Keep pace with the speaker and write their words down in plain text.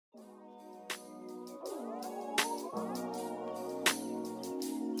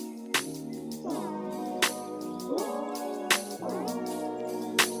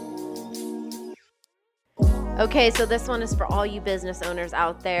Okay, so this one is for all you business owners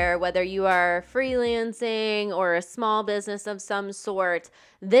out there, whether you are freelancing or a small business of some sort.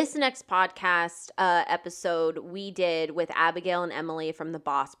 This next podcast episode we did with Abagail and Emylee from the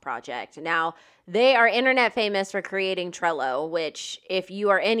Boss Project. Now, they are internet famous for creating Trello, which if you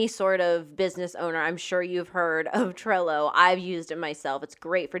are any sort of business owner, I'm sure you've heard of Trello. I've used it myself. It's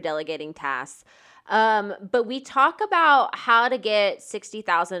great for delegating tasks. But we talk about how to get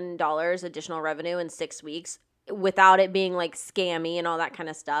 $60,000 additional revenue in 6 weeks without it being like scammy and all that kind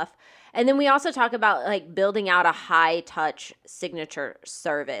of stuff. And then we also talk about like building out a high touch signature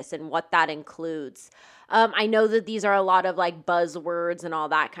service and what that includes. I know that these are a lot of like buzzwords and all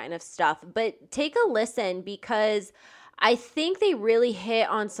that kind of stuff, but take a listen because I think they really hit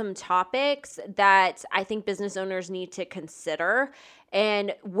on some topics that I think business owners need to consider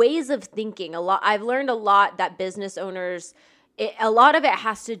and ways of thinking. I've learned a lot that business owners, a lot of it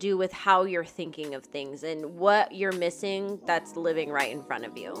has to do with how you're thinking of things and what you're missing that's living right in front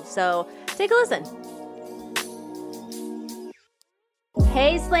of you. So take a listen.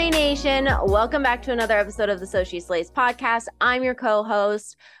 Hey, Slay Nation. Welcome back to another episode of the So She Slays podcast. I'm your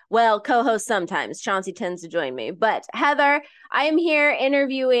co-host. Well, co-host sometimes. Chauncey tends to join me. But Heather, I am here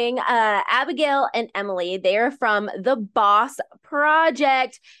interviewing Abagail and Emylee. They are from the Boss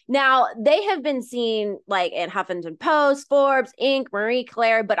Project. Now, they have been seen like in Huffington Post, Forbes, Inc., Marie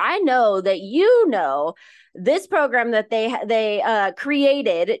Claire, but I know that you know this program that they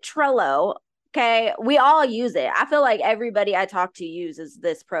created, Trello. Okay, we all use it. I feel like everybody I talk to uses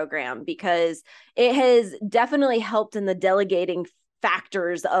this program because it has definitely helped in the delegating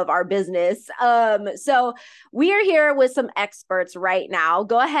factors of our business. So we are here with some experts right now.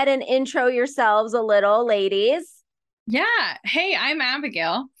 Go ahead and intro yourselves a little, ladies. Yeah. Hey, I'm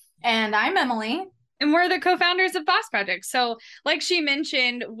Abagail. And I'm Emylee. And we're the co-founders of Boss Project. So like she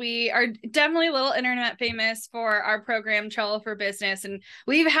mentioned, we are definitely a little internet famous for our program, Trello for Business. And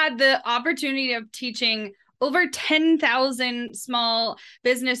we've had the opportunity of teaching over 10,000 small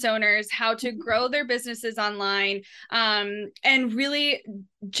business owners how to grow their businesses online and really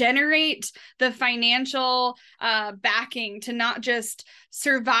generate the financial backing to not just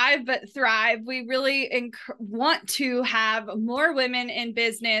survive, but thrive. We really want to have more women in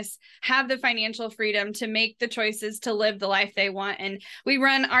business have the financial freedom to make the choices to live the life they want. And we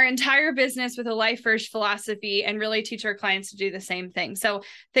run our entire business with a life first philosophy and really teach our clients to do the same thing. So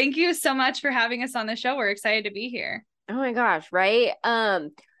thank you so much for having us on the show. We're excited to be here. Oh my gosh, right?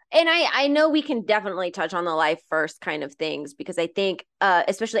 And I know we can definitely touch on the life first kind of things because I think,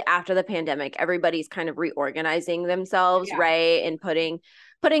 especially after the pandemic, everybody's kind of reorganizing themselves, right? And putting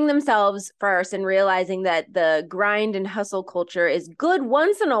themselves first and realizing that the grind and hustle culture is good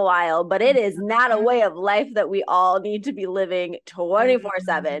once in a while, but it is not a way of life that we all need to be living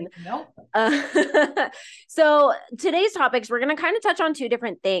 24/7. Nope. So today's topics, we're going to kind of touch on two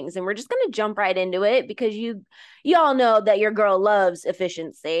different things and we're just going to jump right into it because you all know that your girl loves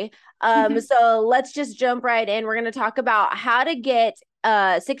efficiency. So let's just jump right in. We're going to talk about how to get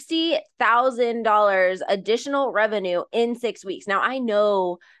 $60,000 additional revenue in 6 weeks. Now, I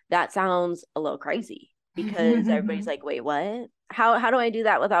know that sounds a little crazy because everybody's like, wait, what? How do I do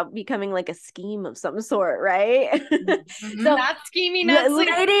that without becoming like a scheme of some sort, right? So not scheming,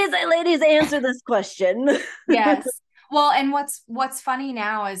 ladies, answer this question. Yes. Well, and what's funny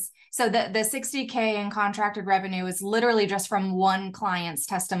now is, so the 60K in contracted revenue is literally just from one client's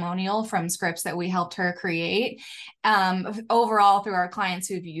testimonial from scripts that we helped her create. Overall, through our clients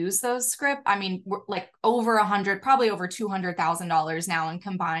who've used those scripts, I mean, we're like over probably over $200,000 now in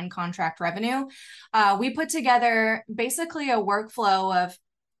combined contract revenue. We put together basically a workflow of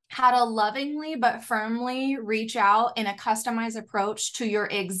how to lovingly but firmly reach out in a customized approach to your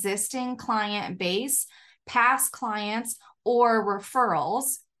existing client base, past clients, or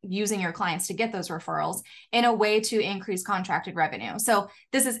referrals, using your clients to get those referrals in a way to increase contracted revenue. So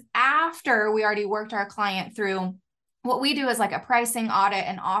this is after we already worked our client through. What we do is like a pricing audit,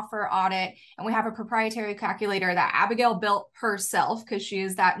 an offer audit, and we have a proprietary calculator that Abagail built herself because she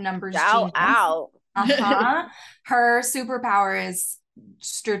is that numbers genius. Her superpower is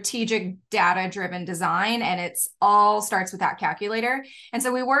strategic data-driven design, and it's all starts with that calculator. And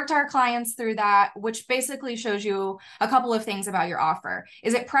so we worked our clients through that, which basically shows you a couple of things about your offer.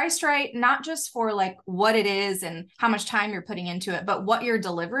 Is it priced right? Not just for like what it is and how much time you're putting into it, but what you're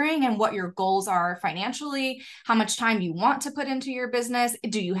delivering and what your goals are financially, how much time you want to put into your business.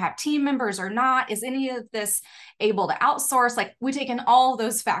 Do you have team members or not? Is any of this able to outsource? Like, we take in all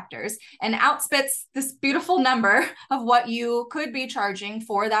those factors and outspits this beautiful number of what you could be charging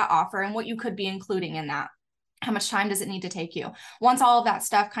for that offer and what you could be including in that. How much time does it need to take you? Once all of that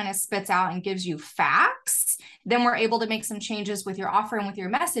stuff kind of spits out and gives you facts, then we're able to make some changes with your offer and with your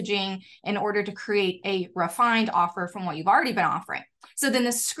messaging in order to create a refined offer from what you've already been offering. So then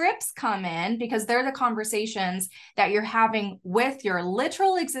the scripts come in because they're the conversations that you're having with your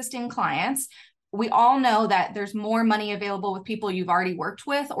literal existing clients. We all know that there's more money available with people you've already worked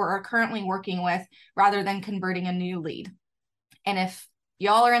with or are currently working with rather than converting a new lead. And if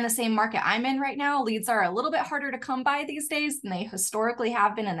y'all are in the same market I'm in right now, leads are a little bit harder to come by these days than they historically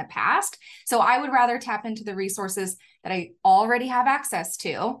have been in the past. So I would rather tap into the resources that I already have access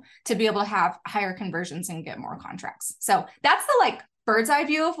to be able to have higher conversions and get more contracts. So that's the like bird's eye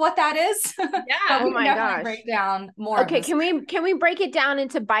view of what that is. Yeah. But we can definitely break down more. Okay, can we break it down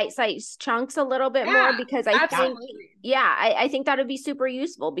into bite-sized chunks a little bit more? Because I think, I think that would be super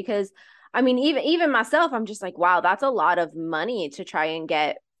useful because I mean, even myself, I'm just like, wow, that's a lot of money to try and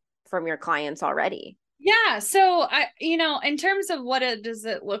get from your clients already. Yeah. So in terms of does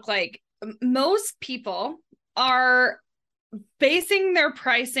it look like, most people are basing their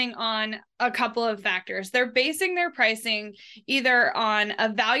pricing on a couple of factors. They're basing their pricing either on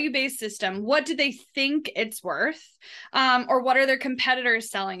a value-based system. What do they think it's worth? Or what are their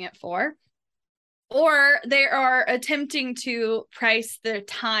competitors selling it for? Or they are attempting to price the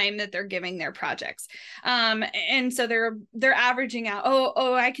time that they're giving their projects. And so they're averaging out,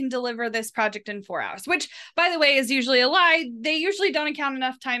 I can deliver this project in 4 hours, which by the way, is usually a lie. They usually don't account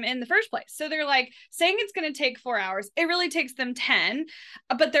enough time in the first place. So they're like saying it's going to take 4 hours. It really takes them 10,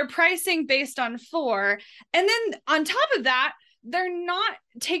 but they're pricing based on 4. And then on top of that, they're not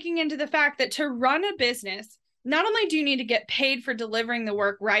taking into the fact that to run a business, not only do you need to get paid for delivering the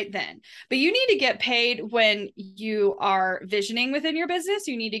work right then, but you need to get paid when you are visioning within your business.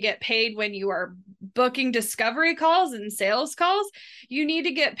 You need to get paid when you are booking discovery calls and sales calls. You need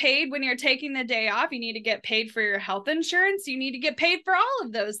to get paid when you're taking the day off. You need to get paid for your health insurance. You need to get paid for all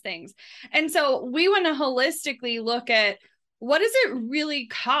of those things. And so we want to holistically look at what does it really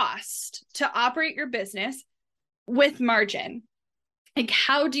cost to operate your business with margin? Like,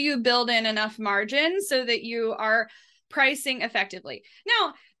 how do you build in enough margin so that you are pricing effectively?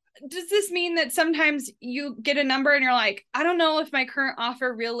 Now, does this mean that sometimes you get a number and you're like, I don't know if my current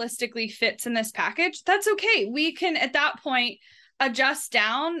offer realistically fits in this package? That's okay. We can, at that point, adjust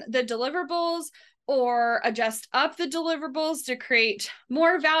down the deliverables or adjust up the deliverables to create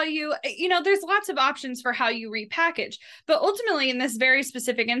more value. There's lots of options for how you repackage. But ultimately, in this very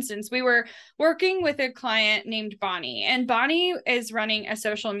specific instance, we were working with a client named Bonnie, and Bonnie is running a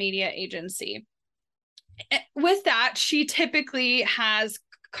social media agency. With that, she typically has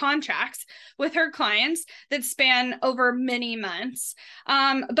contracts with her clients that span over many months.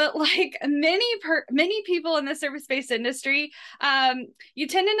 But like many people in the service-based industry, you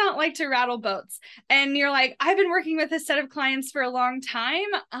tend to not like to rattle boats. And you're like, I've been working with a set of clients for a long time.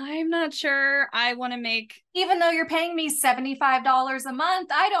 I'm not sure I want to make. Even though you're paying me $75 a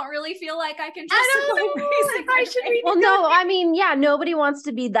month, I don't really feel like I can Well, no, I mean, yeah, nobody wants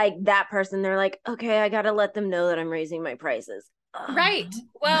to be like that person. They're like, okay, I got to let them know that I'm raising my prices. Right.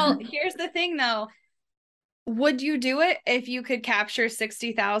 Well, here's the thing though. Would you do it if you could capture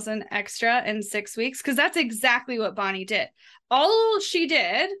 60,000 extra in 6 weeks? Because that's exactly what Bonnie did. All she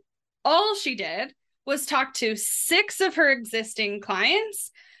did was talk to 6 of her existing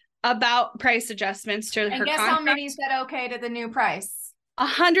clients about price adjustments to her contract. And guess how many said okay to the new price?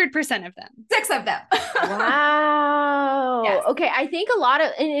 100% of them. 6 of them. Wow. Yes. Okay. I think a lot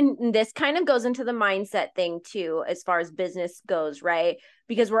of, and this kind of goes into the mindset thing too, as far as business goes, right?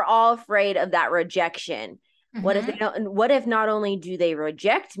 Because we're all afraid of that rejection. Mm-hmm. What if not only do they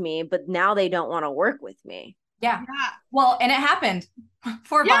reject me, but now they don't want to work with me? Yeah. Well, and it happened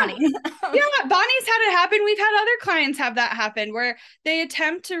for Bonnie. Yeah, Bonnie's had it happen. We've had other clients have that happen where they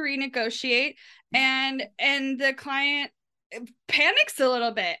attempt to renegotiate and the client panics a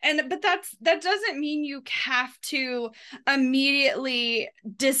little bit, but that doesn't mean you have to immediately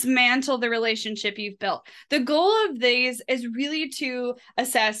dismantle the relationship you've built. The goal of these is really to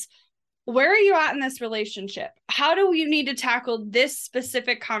assess, where are you at in this relationship? How do you need to tackle this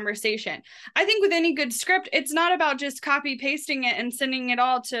specific conversation? I think with any good script, it's not about just copy pasting it and sending it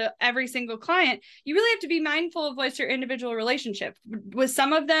all to every single client. You really have to be mindful of what's your individual relationship. With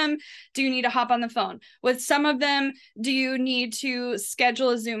some of them, do you need to hop on the phone? With some of them, do you need to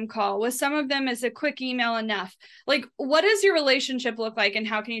schedule a Zoom call? With some of them, is a quick email enough? Like, what does your relationship look like and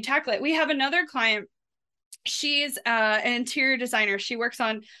how can you tackle it? We have another client. She's an interior designer. She works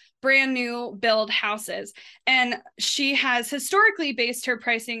on brand new build houses. And she has historically based her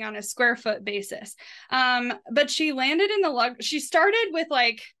pricing on a square foot basis. But she landed in she started with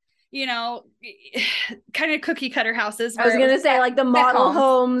like you know, kind of cookie cutter houses. I was going to say like the model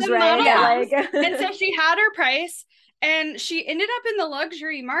homes, right? Model homes. And so she had her price and she ended up in the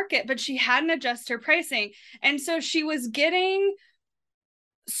luxury market, but she hadn't adjusted her pricing. And so she was getting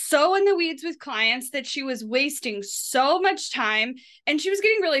so in the weeds with clients that she was wasting so much time, and she was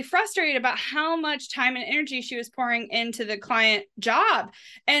getting really frustrated about how much time and energy she was pouring into the client job.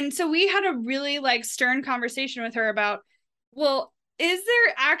 And so we had a really like stern conversation with her about, well, is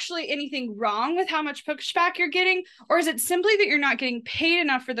there actually anything wrong with how much pushback you're getting, or is it simply that you're not getting paid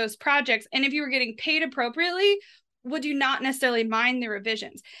enough for those projects? And if you were getting paid appropriately, would you not necessarily mind the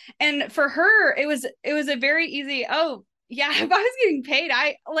revisions? And for her, it was a very easy, oh yeah, if I was getting paid,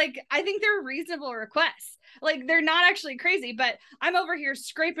 I think they're reasonable requests. Like they're not actually crazy, but I'm over here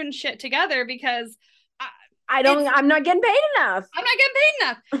scraping shit together because I'm not getting paid enough. I'm not getting paid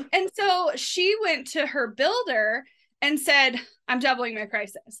enough. And so she went to her builder and said, I'm doubling my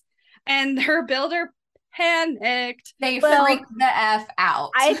prices. And her builder panicked. They freaked the F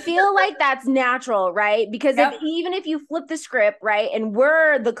out. I feel like that's natural, right? Because even if you flip the script, right, and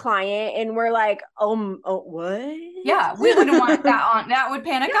we're the client and we're like, oh what? Yeah, we wouldn't want that on. That would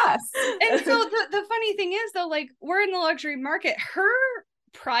panic us. And so the funny thing is though, like we're in the luxury market. Her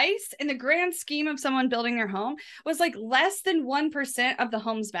price in the grand scheme of someone building their home was like less than 1% of the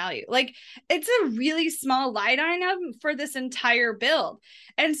home's value. Like it's a really small line item for this entire build.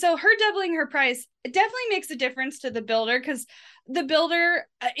 And so her doubling her price, it definitely makes a difference to the builder, because the builder,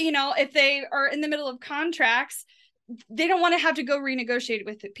 if they are in the middle of contracts, they don't want to have to go renegotiate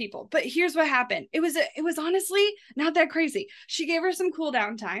with the people. But here's what happened. It was honestly not that crazy. She gave her some cool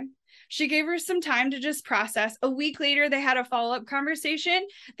down time. She gave her some time to just process. A week later, they had a follow-up conversation.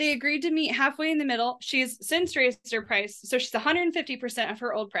 They agreed to meet halfway in the middle. She's since raised her price. So she's 150% of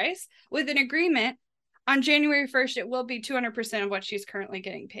her old price with an agreement. On January 1st, it will be 200% of what she's currently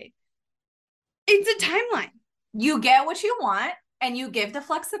getting paid. It's a timeline. You get what you want, and you give the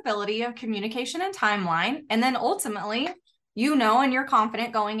flexibility of communication and timeline. And then ultimately, and you're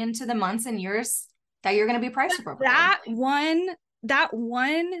confident going into the months and years that you're going to be priced appropriately. That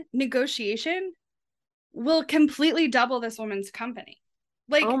one negotiation will completely double this woman's company.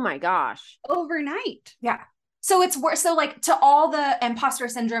 Like, oh my gosh, overnight. Yeah. So it's worth, so like to all the imposter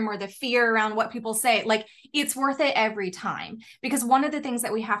syndrome or the fear around what people say, like it's worth it every time. Because one of the things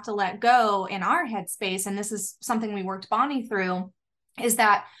that we have to let go in our headspace, and this is something we worked Bonnie through, is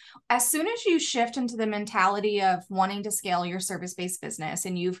that as soon as you shift into the mentality of wanting to scale your service-based business,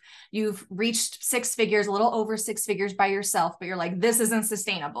 and you've reached 6 figures, a little over 6 figures by yourself, but you're like, this isn't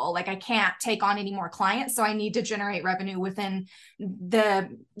sustainable. Like I can't take on any more clients. So I need to generate revenue within the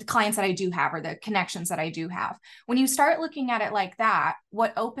clients that I do have, or the connections that I do have. When you start looking at it like that,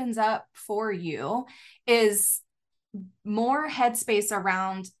 what opens up for you is more headspace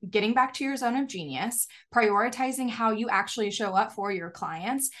around getting back to your zone of genius, prioritizing how you actually show up for your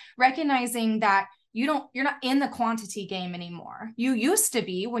clients, recognizing that you're not in the quantity game anymore. You used to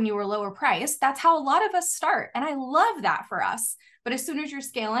be when you were lower priced. That's how a lot of us start. And I love that for us. But as soon as you're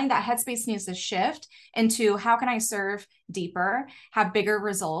scaling, that headspace needs to shift into how can I serve deeper, have bigger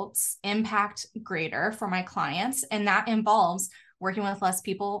results, impact greater for my clients. And that involves working with less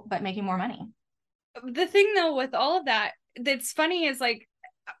people, but making more money. The thing though, with all of that, that's funny is like,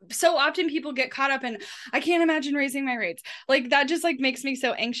 so often people get caught up in, I can't imagine raising my rates. Like that just like makes me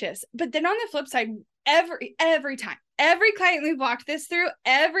so anxious. But then on the flip side, every time, every client we've walked this through,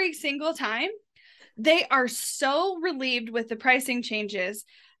 every single time, they are so relieved with the pricing changes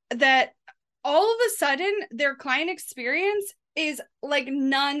that all of a sudden their client experience is like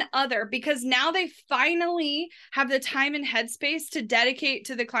none other, because now they finally have the time and headspace to dedicate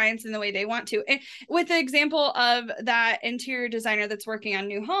to the clients in the way they want to. And with the example of that interior designer that's working on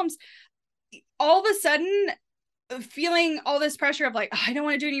new homes, all of a sudden feeling all this pressure of like, oh, I don't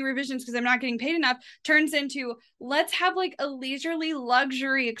want to do any revisions because I'm not getting paid enough, turns into let's have like a leisurely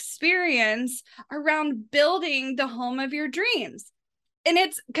luxury experience around building the home of your dreams. And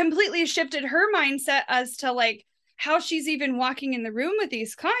it's completely shifted her mindset as to like how she's even walking in the room with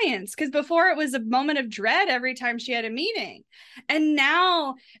these clients. Because before it was a moment of dread every time she had a meeting. And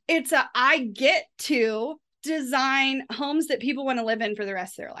now it's I get to design homes that people want to live in for the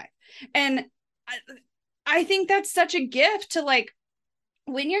rest of their life. And I think that's such a gift to like,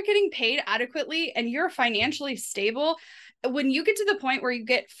 when you're getting paid adequately and you're financially stable, when you get to the point where you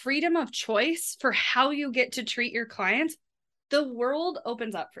get freedom of choice for how you get to treat your clients, the world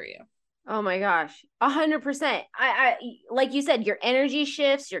opens up for you. Oh my gosh, 100%. I like you said, your energy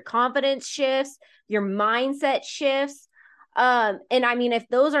shifts, your confidence shifts, your mindset shifts. And I mean, if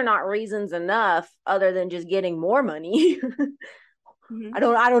those are not reasons enough other than just getting more money, I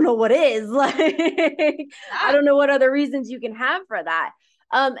don't know what is. Like, I don't know what other reasons you can have for that.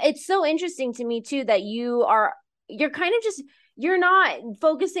 It's so interesting to me too that you're kind of just, you're not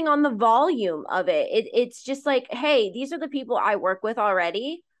focusing on the volume of it. It's just like, hey, these are the people I work with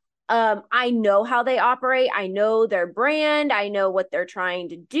already. I know how they operate. I know their brand. I know what they're trying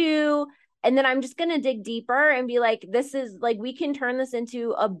to do. And then I'm just going to dig deeper and be like, this is like, we can turn this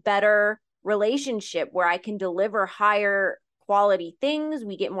into a better relationship where I can deliver higher quality things.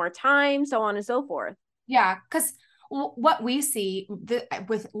 We get more time, so on and so forth. Yeah. Because what we see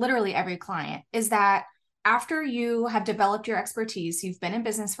with literally every client is that after you have developed your expertise, you've been in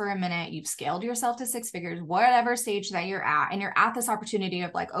business for a minute, you've scaled yourself to six figures, whatever stage that you're at, and you're at this opportunity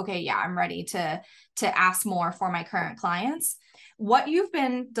of like, okay, yeah, I'm ready to ask more for my current clients. What you've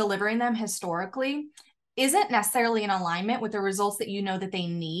been delivering them historically isn't necessarily in alignment with the results that you know that they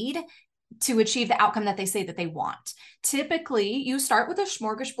need to achieve the outcome that they say that they want. Typically, you start with a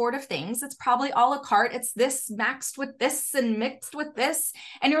smorgasbord of things. It's probably a la carte. It's this maxed with this and mixed with this.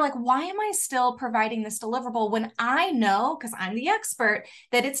 And you're like, why am I still providing this deliverable when I know, because I'm the expert,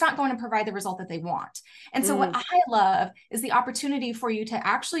 that it's not going to provide the result that they want? And so what I love is the opportunity for you to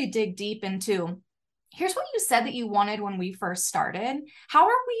actually dig deep into, here's what you said that you wanted when we first started. How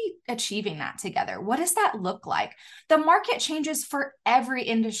are we achieving that together? What does that look like? The market changes for every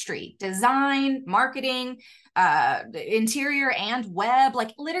industry, design, marketing, interior and web,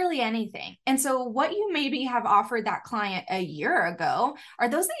 like literally anything. And so what you maybe have offered that client a year ago, are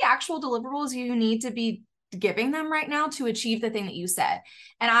those the actual deliverables you need to be giving them right now to achieve the thing that you said?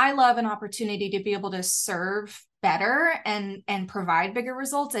 And I love an opportunity to be able to serve better and provide bigger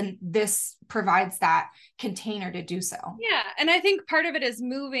results, and this provides that container to do so. Yeah, and I think part of it is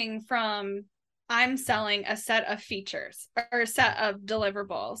moving from I'm selling a set of features or a set of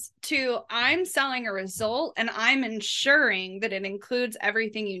deliverables to I'm selling a result and I'm ensuring that it includes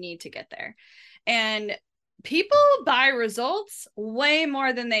everything you need to get there. And people buy results way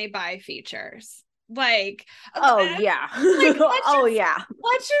more than they buy features. Like, oh yeah. Like,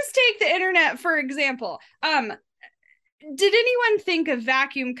 let's just take the internet for example. Did anyone think a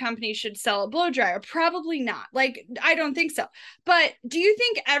vacuum company should sell a blow dryer? Probably not. Like, I don't think so. But do you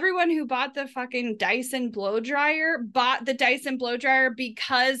think everyone who bought the fucking Dyson blow dryer bought the Dyson blow dryer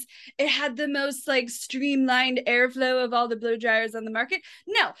because it had the most like streamlined airflow of all the blow dryers on the market?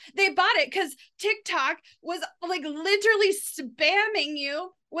 No, they bought it because TikTok was like literally spamming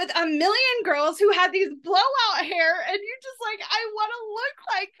you with a million girls who had these blowout hair, and you're just like, I want to look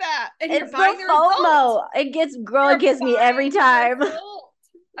like that. And it's the FOMO. It gets me every time.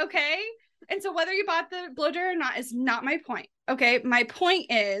 Okay. And so whether you bought the blow dryer or not is not my point. Okay. My point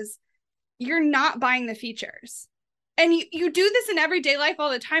is you're not buying the features. And you do this in everyday life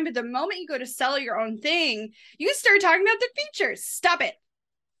all the time, but the moment you go to sell your own thing, you start talking about the features. Stop it.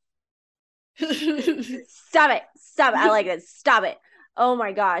 Stop it. I like it. Stop it. Oh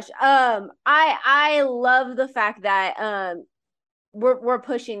my gosh. I love the fact that we're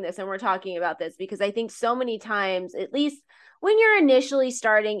pushing this and we're talking about this, because I think so many times, at least when you're initially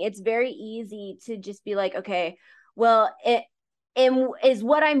starting, it's very easy to just be like, okay, well, is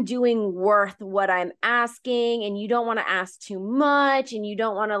what I'm doing worth what I'm asking? And you don't want to ask too much, and you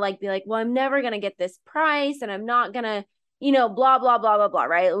don't want to like be like, well, I'm never going to get this price, and I'm not going to, blah, blah, blah, blah, blah,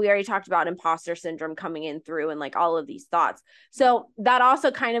 right? We already talked about imposter syndrome coming in through and like all of these thoughts. So that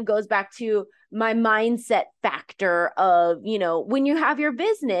also kind of goes back to my mindset factor of, when you have your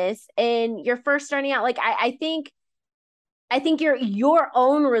business and you're first starting out, like, I think you're your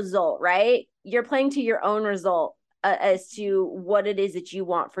own result, right? You're playing to your own result as to what it is that you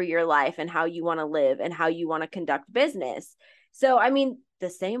want for your life and how you want to live and how you want to conduct business. So, I mean, the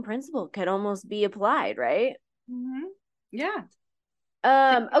same principle could almost be applied, right? Mm-hmm. Yeah.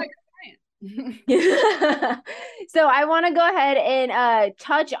 So I want to go ahead and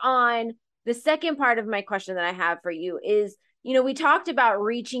touch on the second part of my question that I have for you is, we talked about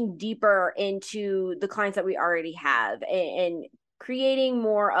reaching deeper into the clients that we already have and creating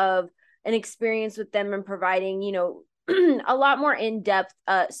more of an experience with them and providing, a lot more in-depth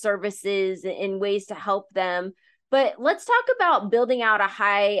services and ways to help them. But let's talk about building out a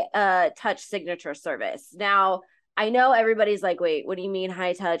high touch signature service. Now, I know everybody's like, wait, what do you mean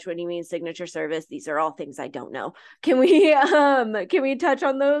high touch? What do you mean signature service? These are all things I don't know. Can we touch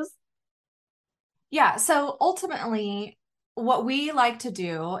on those? Yeah. So ultimately, what we like to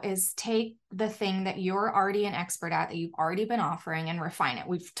do is take the thing that you're already an expert at, that you've already been offering, and refine it.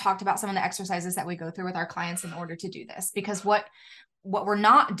 We've talked about some of the exercises that we go through with our clients in order to do this, because what we're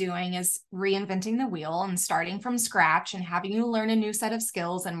not doing is reinventing the wheel and starting from scratch and having you learn a new set of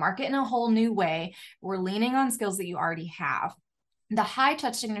skills and market in a whole new way. We're leaning on skills that you already have. The high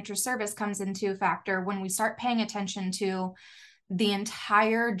touch signature service comes into factor when we start paying attention to the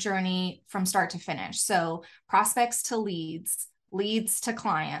entire journey from start to finish. So prospects to leads, leads to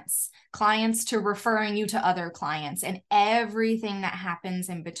clients, clients to referring you to other clients, and everything that happens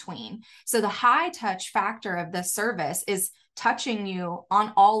in between. So the high touch factor of the service is touching you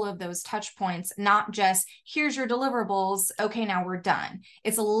on all of those touch points, not just here's your deliverables. Okay, now we're done.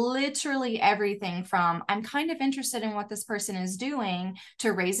 It's literally everything from I'm kind of interested in what this person is doing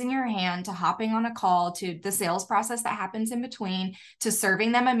to raising your hand, to hopping on a call, to the sales process that happens in between, to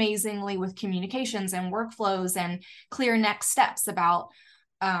serving them amazingly with communications and workflows and clear next steps about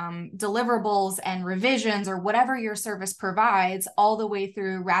deliverables and revisions or whatever your service provides, all the way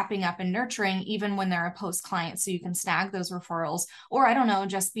through wrapping up and nurturing, even when they're a post client, so you can snag those referrals, or I don't know,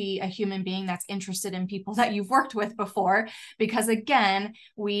 just be a human being that's interested in people that you've worked with before. Because again,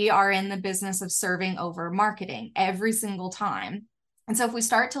 we are in the business of serving over marketing every single time. And so if we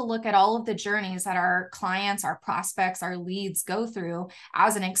start to look at all of the journeys that our clients, our prospects, our leads go through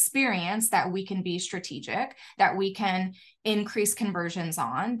as an experience that we can be strategic, that we can increase conversions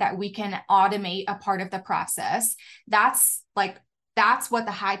on, that we can automate a part of the process, that's what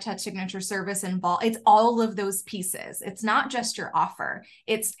the high touch signature service involves. It's all of those pieces. It's not just your offer.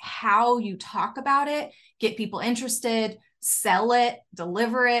 It's how you talk about it, get people interested, sell it,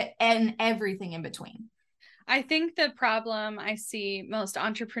 deliver it, and everything in between. I think the problem I see most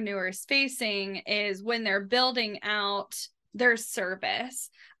entrepreneurs facing is when they're building out their service,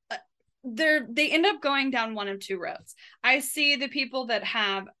 they end up going down one of two roads. I see the people that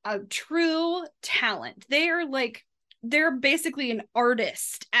have a true talent. They're basically an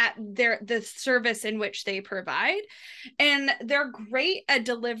artist at the service in which they provide, and they're great at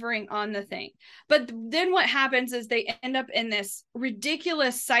delivering on the thing. But then what happens is they end up in this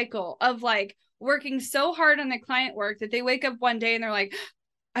ridiculous cycle of like working so hard on the client work that they wake up one day and they're like,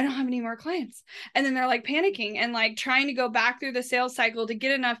 I don't have any more clients. And then they're like panicking and like trying to go back through the sales cycle to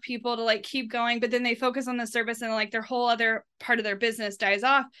get enough people to like keep going. But then they focus on the service and like their whole other part of their business dies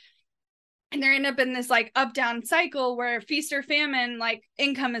off. And they end up in this like up down cycle where feast or famine, like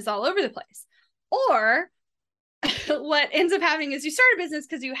income is all over the place. Or what ends up happening is you start a business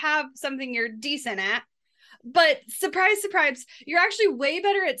because you have something you're decent at. But surprise, surprise, you're actually way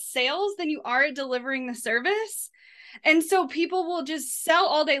better at sales than you are at delivering the service. And so people will just sell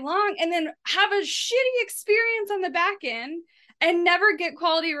all day long and then have a shitty experience on the back end and never get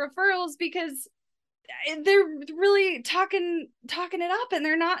quality referrals because they're really talking it up and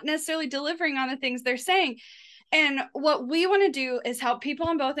they're not necessarily delivering on the things they're saying. And what we want to do is help people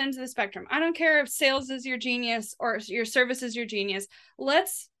on both ends of the spectrum. I don't care if sales is your genius or your service is your genius.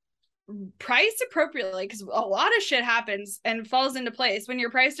 Let's price appropriately, because a lot of shit happens and falls into place when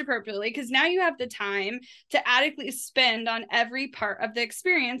you're priced appropriately, because now you have the time to adequately spend on every part of the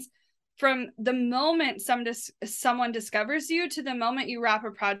experience, from the moment someone discovers you to the moment you wrap a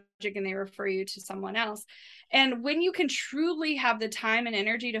project and they refer you to someone else. And when you can truly have the time and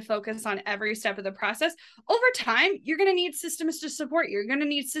energy to focus on every step of the process, over time, you're going to need systems to support you. You're going to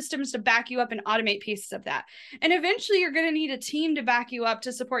need systems to back you up and automate pieces of that. And eventually you're going to need a team to back you up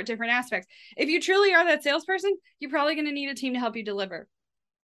to support different aspects. If you truly are that salesperson, you're probably going to need a team to help you deliver.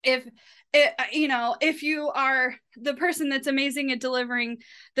 If you are the person that's amazing at delivering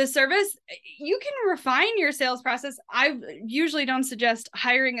the service, you can refine your sales process. I usually don't suggest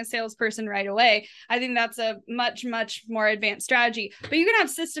hiring a salesperson right away. I think that's a much, much more advanced strategy, but you can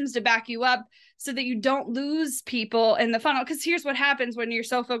have systems to back you up so that you don't lose people in the funnel. Because here's what happens when you're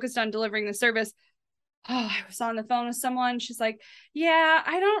so focused on delivering the service. Oh, I was on the phone with someone. She's like, yeah,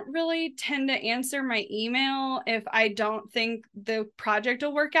 I don't really tend to answer my email if I don't think the project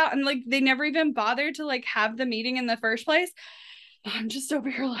will work out. And like, they never even bothered to like have the meeting in the first place. I'm just over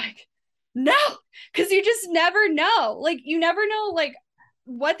here like, no, because you just never know. Like, you never know, like,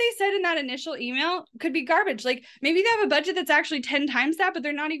 what they said in that initial email could be garbage. Like, maybe they have a budget that's actually 10 times that, but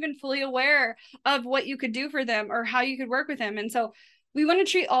they're not even fully aware of what you could do for them or how you could work with them. And so we want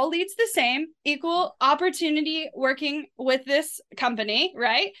to treat all leads the same, equal opportunity working with this company,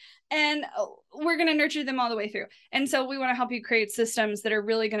 right? And we're going to nurture them all the way through. And so we want to help you create systems that are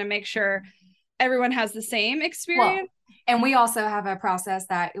really going to make sure everyone has the same experience. Well, and we also have a process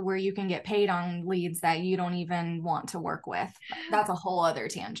where you can get paid on leads that you don't even want to work with. That's a whole other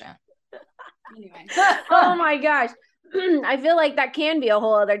tangent. Anyway. Oh my gosh. I feel like that can be a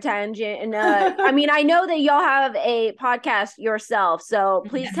whole other tangent. And I mean, I know that y'all have a podcast yourself, so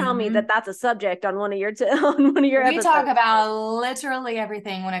please tell me that that's a subject on one of your on one of your We episodes. talk about literally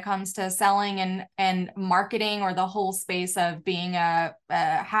everything when it comes to selling and marketing, or the whole space of being a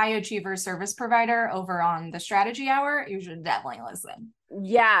high achiever service provider over on the Strategy Hour. You should definitely listen.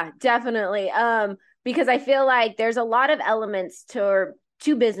 Yeah, definitely. Because I feel like there's a lot of elements to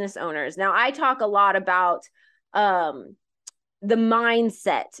business owners. Now, I talk a lot about the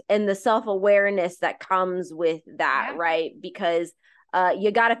mindset and the self-awareness that comes with that, Yeah. right? Because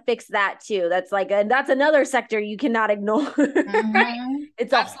you got to fix that too. That's like that's another sector you cannot ignore. Mm-hmm.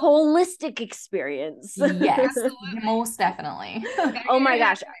 It's a holistic experience. Yes, Absolutely. most definitely. Oh my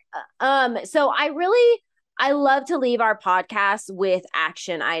gosh. So I love to leave our podcast with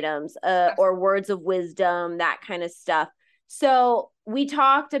action items or words of wisdom, that kind of stuff. So we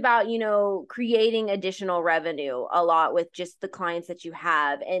talked about, creating additional revenue a lot with just the clients that you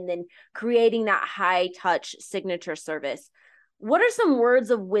have, and then creating that high touch signature service. What are some words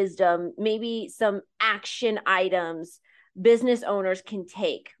of wisdom, maybe some action items business owners can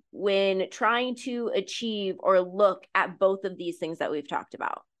take when trying to achieve or look at both of these things that we've talked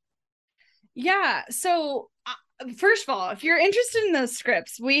about? Yeah. So first of all, if you're interested in those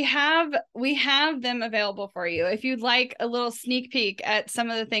scripts, we have them available for you. If you'd like a little sneak peek at some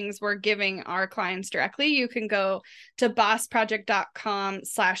of the things we're giving our clients directly, you can go to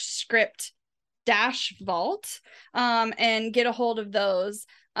bossproject.com/script-vault and get a hold of those.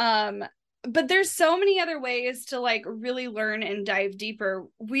 But there's so many other ways to like really learn and dive deeper.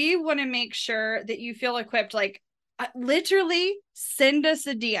 We want to make sure that you feel equipped. Like literally send us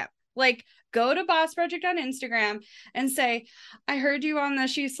a DM. Like go to Boss Project on Instagram and say, I heard you on the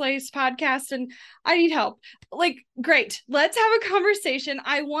She Slays podcast and I need help. Like, great. Let's have a conversation.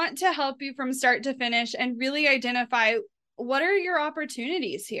 I want to help you from start to finish and really identify what are your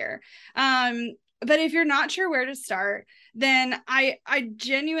opportunities here. But if you're not sure where to start, then I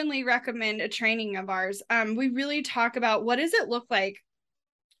genuinely recommend a training of ours. We really talk about what does it look like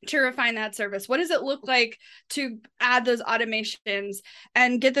to refine that service? What does it look like to add those automations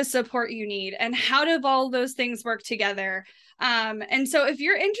and get the support you need? And how do all those things work together? And so if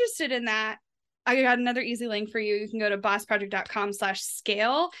you're interested in that, I got another easy link for you. You can go to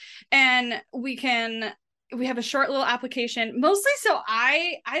bossproject.com/scale and we have a short little application, mostly so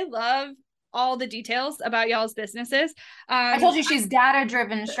I love all the details about y'all's businesses. I told you she's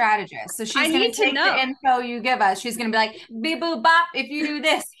data-driven strategist. So she's going to take the info you give us. She's going to be like, beep, boop, bop. If you do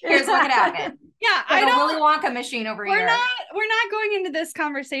this, here's what could happen. Yeah, like I don't Willy Wonka machine over here. We're not going into this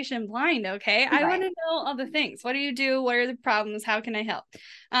conversation blind, okay? Right. I want to know all the things. What do you do? What are the problems? How can I help?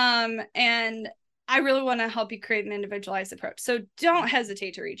 And I really want to help you create an individualized approach. So don't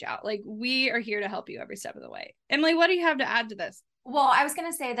hesitate to reach out. Like we are here to help you every step of the way. Emylee, what do you have to add to this? Well, I was going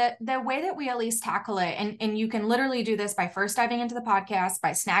to say that the way that we at least tackle it, and you can literally do this by first diving into the podcast,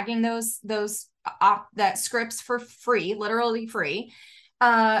 by snagging that scripts for free, literally free.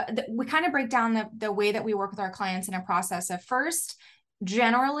 We kind of break down the way that we work with our clients in a process of first,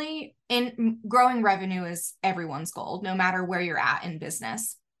 generally in growing revenue is everyone's goal, no matter where you're at in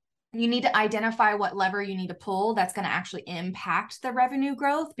business. You need to identify what lever you need to pull that's going to actually impact the revenue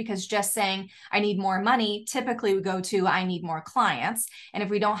growth, because just saying I need more money, typically we go to I need more clients. And if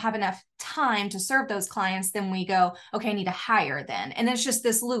we don't have enough time to serve those clients, then we go, okay, I need to hire then. And it's just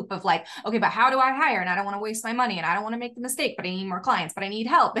this loop of like, okay, but how do I hire? And I don't want to waste my money and I don't want to make the mistake, but I need more clients, but I need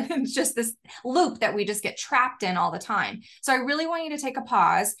help. And it's just this loop that we just get trapped in all the time. So I really want you to take a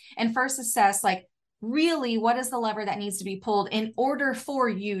pause and first assess like, really, what is the lever that needs to be pulled in order for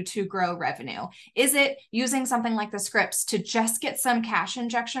you to grow revenue? Is it using something like the scripts to just get some cash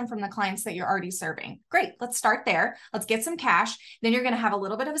injection from the clients that you're already serving? Great, let's start there. Let's get some cash. Then you're going to have a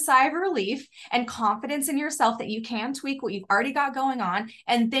little bit of a sigh of relief and confidence in yourself that you can tweak what you've already got going on.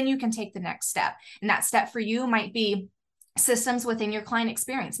 And then you can take the next step. And that step for you might be systems within your client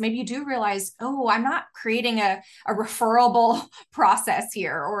experience. Maybe you do realize, oh, I'm not creating a referable process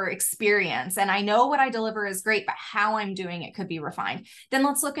here or experience. And I know what I deliver is great, but how I'm doing it could be refined. Then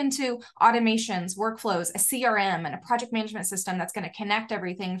let's look into automations, workflows, a CRM, and a project management system that's going to connect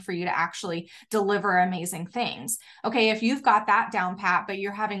everything for you to actually deliver amazing things. Okay, if you've got that down pat, but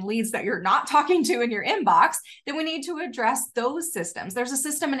you're having leads that you're not talking to in your inbox, then we need to address those systems. There's a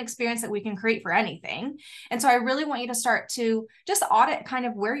system and experience that we can create for anything. And so I really want you to start to just audit kind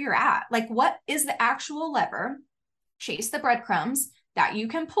of where you're at. Like, what is the actual lever? Chase the breadcrumbs that you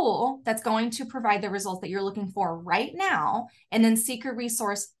can pull that's going to provide the results that you're looking for right now, and then seek a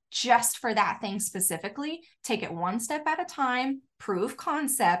resource just for that thing specifically. Take it one step at a time, prove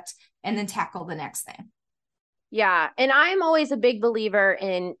concept, and then tackle the next thing. Yeah. And I'm always a big believer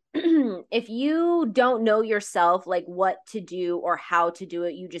in if you don't know yourself, like what to do or how to do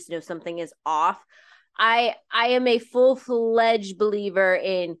it, you just know something is off. I am a full-fledged believer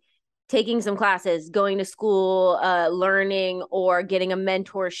in taking some classes, going to school, learning, or getting a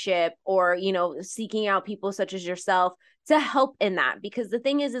mentorship, or, you know, seeking out people such as yourself to help in that. Because the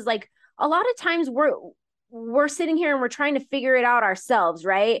thing is like a lot of times we're sitting here and we're trying to figure it out ourselves,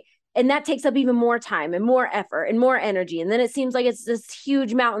 right? And that takes up even more time and more effort and more energy. And then it seems like it's this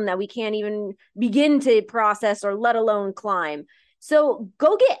huge mountain that we can't even begin to process or let alone climb. So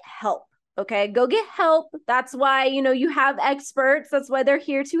go get help. Okay. Go get help. That's why, you know, you have experts. That's why they're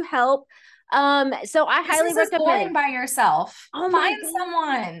here to help. So I highly Business is boring recommend. by yourself. Oh my Find God.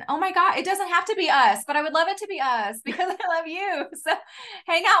 someone. Oh my God. It doesn't have to be us, but I would love it to be us because I love you. So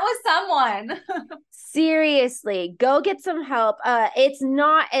hang out with someone. Seriously, go get some help. It's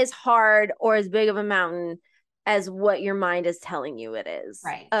not as hard or as big of a mountain as what your mind is telling you it is.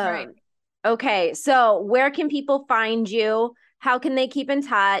 Right. Right. Okay, so where can people find you? How can they keep in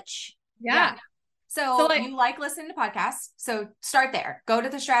touch? Yeah. So like, you like listening to podcasts. So start there. Go to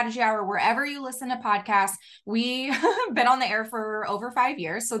the Strategy Hour, wherever you listen to podcasts. We've been on the air for over 5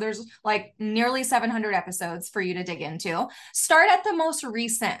 years. So there's like nearly 700 episodes for you to dig into. Start at the most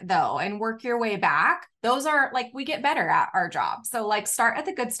recent though, and work your way back. Those are like, we get better at our job. So like start at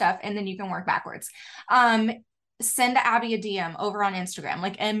the good stuff and then you can work backwards. Send Abby a DM over on Instagram,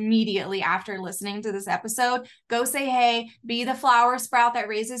 like immediately after listening to this episode. Go say, hey, be the flower sprout that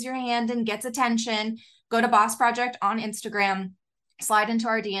raises your hand and gets attention. Go to Boss Project on Instagram, slide into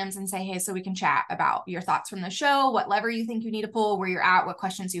our DMs and say, hey, so we can chat about your thoughts from the show, what lever you think you need to pull, where you're at, what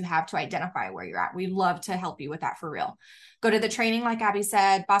questions you have to identify where you're at. We'd love to help you with that for real. Go to the training, like Abby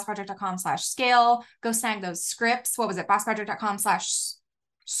said, bossproject.com/scale. Go snag those scripts. What was it?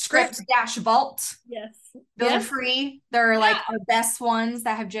 bossproject.com/script-vault. Yes. Those are free. They're like our best ones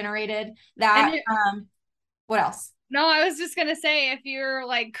that have generated that. What else? No, I was just gonna say, if you're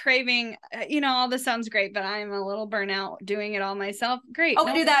like craving, you know, all this sounds great, but I'm a little burnout doing it all myself. Great. Oh,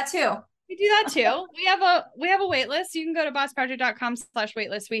 we do that too. We do that too. We have a wait list. You can go to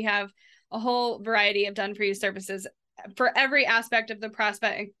bossproject.com/waitlist. We have a whole variety of done for you services for every aspect of the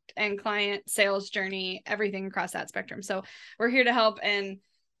prospect and client sales journey, everything across that spectrum. So we're here to help and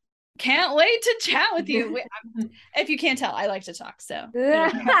can't wait to chat with you. If you can't tell, I like to talk. So we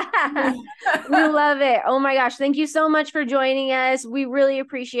love it. Oh my gosh. Thank you so much for joining us. We really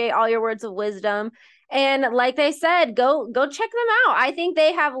appreciate all your words of wisdom. And like they said, go check them out. I think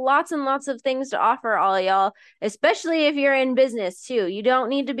they have lots and lots of things to offer all y'all, especially if you're in business too. You don't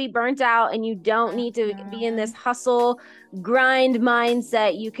need to be burnt out and you don't need to be in this hustle grind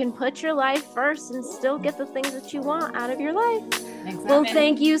mindset. You can put your life first and still get the things that you want out of your life. Exactly. Well,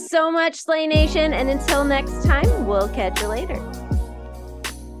 thank you so much, Slay Nation. And until next time, we'll catch you later.